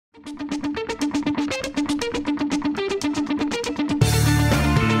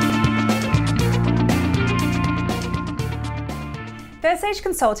Stage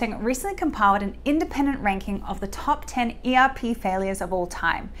Consulting recently compiled an independent ranking of the top 10 ERP failures of all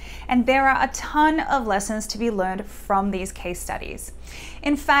time, and there are a ton of lessons to be learned from these case studies.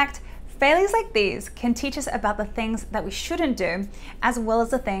 In fact, failures like these can teach us about the things that we shouldn't do, as well as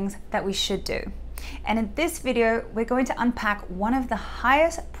the things that we should do. And in this video, we're going to unpack one of the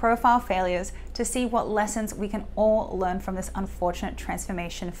highest profile failures to see what lessons we can all learn from this unfortunate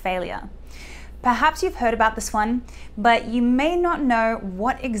transformation failure. Perhaps you've heard about this one, but you may not know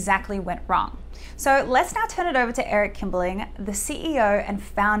what exactly went wrong. So let's now turn it over to Eric Kimberling, the CEO and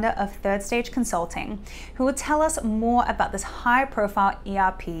founder of Third Stage Consulting, who will tell us more about this high-profile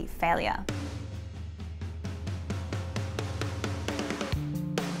ERP failure.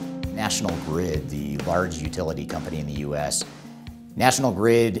 National Grid, the large utility company in the US, National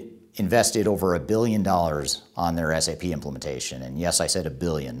Grid invested over $1 billion on their SAP implementation. And yes, I said $1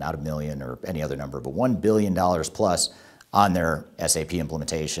 billion, not $1 million or any other number, but $1 billion plus on their SAP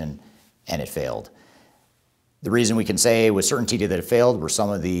implementation, and it failed. The reason we can say with certainty that it failed were some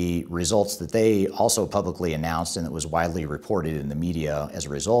of the results that they also publicly announced and that was widely reported in the media as a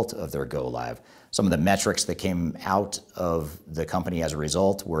result of their go live. Some of the metrics that came out of the company as a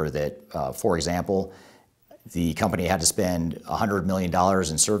result were that, for example, the company had to spend $100 million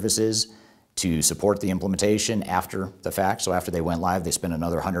in services to support the implementation after the fact. So after they went live, they spent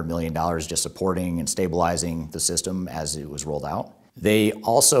another $100 million just supporting and stabilizing the system as it was rolled out. They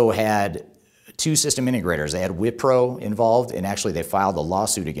also had two system integrators. They had Wipro involved, and actually they filed a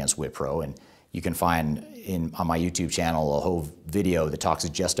lawsuit against Wipro. And you can find on my YouTube channel a whole video that talks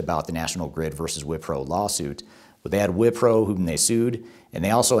just about the National Grid versus Wipro lawsuit. But they had Wipro, whom they sued, and they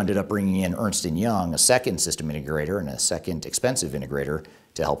also ended up bringing in Ernst & Young, a second system integrator and a second expensive integrator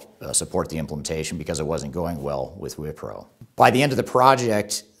to help support the implementation because it wasn't going well with Wipro. By the end of the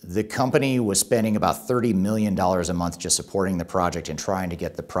project, the company was spending about $30 million a month just supporting the project and trying to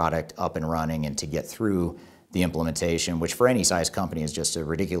get the product up and running and to get through the implementation, which for any size company is just a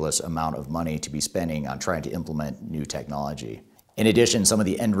ridiculous amount of money to be spending on trying to implement new technology. In addition, some of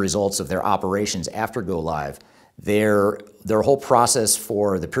the end results of their operations after go live, their whole process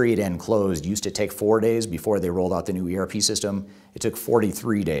for the period end close used to take 4 days before they rolled out the new ERP system. It took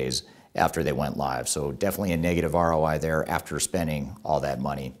 43 days after they went live. So definitely a negative ROI there after spending all that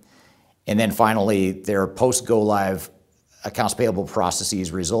money. And then finally, their post-go live accounts payable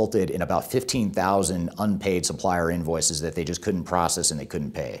processes resulted in about 15,000 unpaid supplier invoices that they just couldn't process and they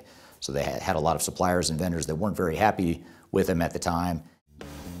couldn't pay. So they had a lot of suppliers and vendors that weren't very happy with them at the time.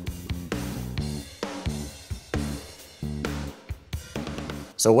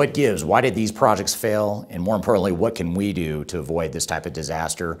 So what gives? Why did these projects fail? And more importantly, what can we do to avoid this type of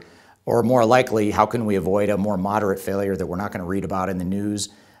disaster? Or more likely, how can we avoid a more moderate failure that we're not going to read about in the news,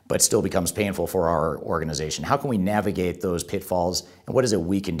 but still becomes painful for our organization? How can we navigate those pitfalls? And what is it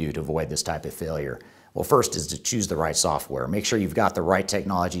we can do to avoid this type of failure? Well, first is to choose the right software. Make sure you've got the right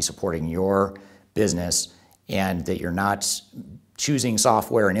technology supporting your business and that you're not choosing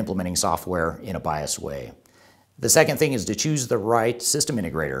software and implementing software in a biased way. The second thing is to choose the right system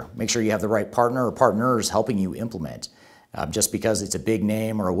integrator. Make sure you have the right partner or partners helping you implement. Just because it's a big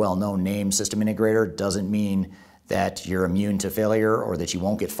name or a well-known name system integrator doesn't mean that you're immune to failure or that you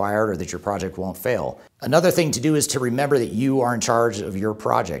won't get fired or that your project won't fail. Another thing to do is to remember that you are in charge of your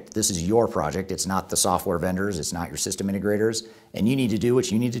project. This is your project. It's not the software vendors. It's not your system integrators. And you need to do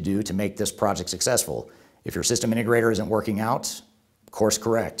what you need to do to make this project successful. If your system integrator isn't working out, course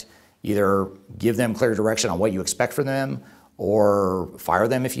correct. Either give them clear direction on what you expect from them or fire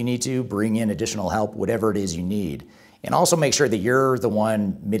them if you need to, bring in additional help, whatever it is you need. And also make sure that you're the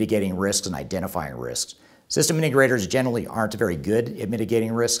one mitigating risks and identifying risks. System integrators generally aren't very good at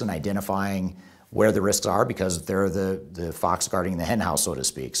mitigating risks and identifying where the risks are because they're the fox guarding the hen house, so to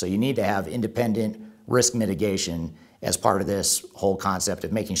speak. So you need to have independent risk mitigation as part of this whole concept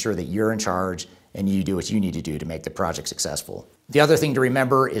of making sure that you're in charge and you do what you need to do to make the project successful. The other thing to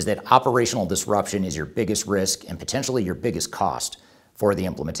remember is that operational disruption is your biggest risk and potentially your biggest cost for the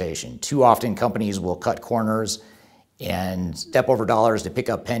implementation. Too often companies will cut corners and step over dollars to pick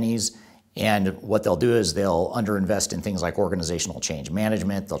up pennies, and what they'll do is they'll underinvest in things like organizational change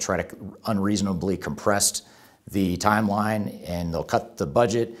management. They'll try to unreasonably compress the timeline and they'll cut the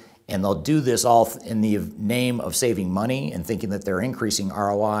budget, and they'll do this all in the name of saving money and thinking that they're increasing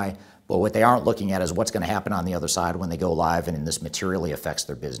ROI. But what they aren't looking at is what's going to happen on the other side when they go live and this materially affects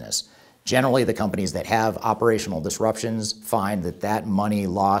their business. Generally, the companies that have operational disruptions find that that money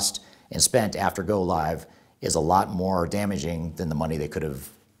lost and spent after go live is a lot more damaging than the money they could have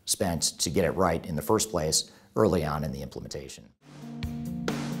spent to get it right in the first place early on in the implementation.